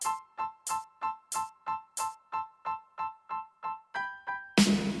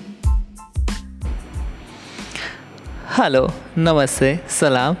Hello, Namaste,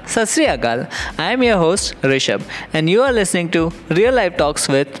 Salam, Sat Sri Akal. I am your host Rishabh, and you are listening to Real Life Talks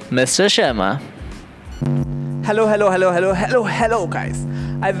with Mr. Sharma. Hello, guys.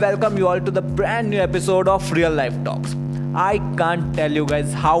 I welcome you all to the brand new episode of Real Life Talks. I can't tell you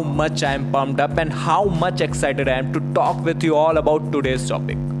guys how much I am pumped up and how much excited I am to talk with you all about today's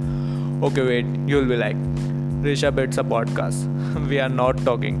topic. Okay, wait, you'll be like, Rishabh, it's a podcast. We are not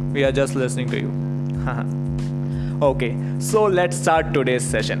talking, we are just listening to you. Okay, so let's start today's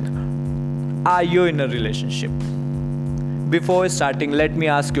session. Are you in a relationship? Before starting, let me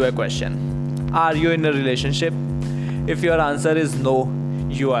ask you a question. Are you in a relationship? If your answer is no,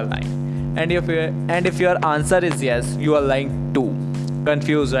 you are lying. And if your answer is yes, you are lying too.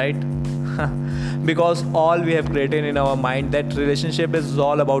 Confused, right? Because all we have created in our mind that relationship is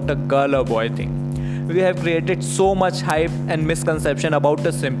all about a girl or boy thing. We have created so much hype and misconception about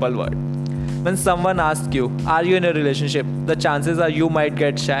a simple word. When someone asks you, are you in a relationship? The chances are you might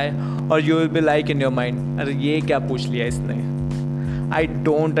get shy or you will be like in your mind, अरे ये क्या पूछ लिया इसने? I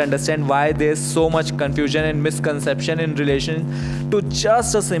don't understand why there is so much confusion and misconception in relation to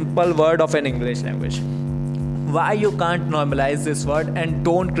just a simple word of an English language. Why you can't normalize this word and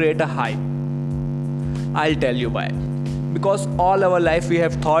don't create a hype? I'll tell you why. Because all our life we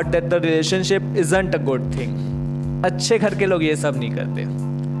have thought that the relationship isn't a good thing. अच्छे घर के लोग ये सब नहीं करते.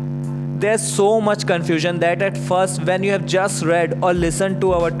 There's so much confusion that at first when you have just read or listened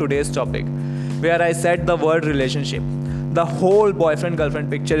to our today's topic, where I said the word relationship, the whole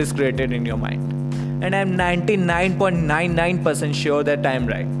boyfriend-girlfriend picture is created in your mind. And I'm 99.99% sure that I'm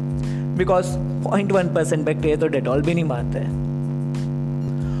right. Because 0.1% bacteria तो Dettol भी नहीं मारते हैं.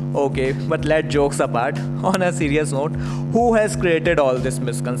 Okay, but let jokes apart. On a serious note, who has created all this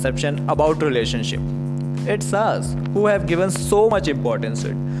misconception about relationship? It's us who have given so much importance to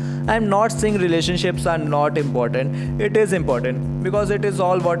it. I'm not saying relationships are not important. It is important because it is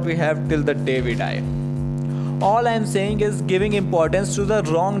all what we have till the day we die. All I'm saying is giving importance to the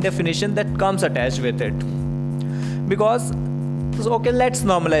wrong definition that comes attached with it. Because, okay, let's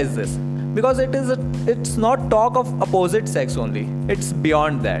normalize this. Because it's not talk of opposite sex only. It's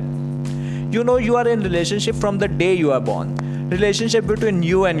beyond that. You know you are in relationship from the day you are born. Relationship between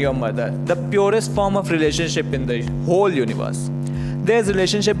you and your mother. The purest form of relationship in the whole universe. There's a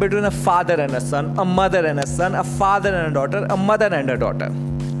relationship between a father and a son, a mother and a son, a father and a daughter, a mother and a daughter.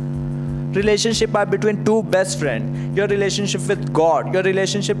 Relationship are between two best friends. Your relationship with God, your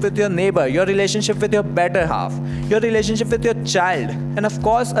relationship with your neighbor, your relationship with your better half, your relationship with your child, and of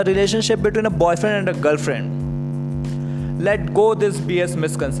course a relationship between a boyfriend and a girlfriend. Let go this BS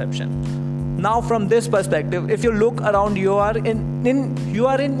misconception. Now from this perspective, if you look around, you are in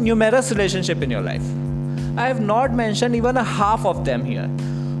numerous relationship in your life. I have not mentioned even a half of them here.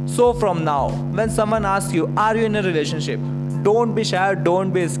 So from now, when someone asks you, are you in a relationship? Don't be shy,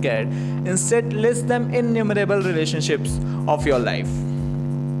 don't be scared. Instead, list them innumerable relationships of your life.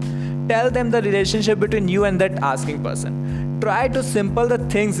 Tell them the relationship between you and that asking person. Try to simple the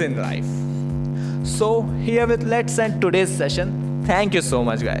things in life. So herewith, let's end today's session. Thank you so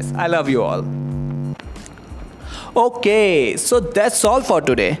much, guys. I love you all. Okay, so that's all for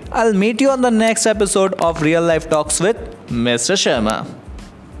today. I'll meet you on the next episode of Real Life Talks with Mr. Sharma.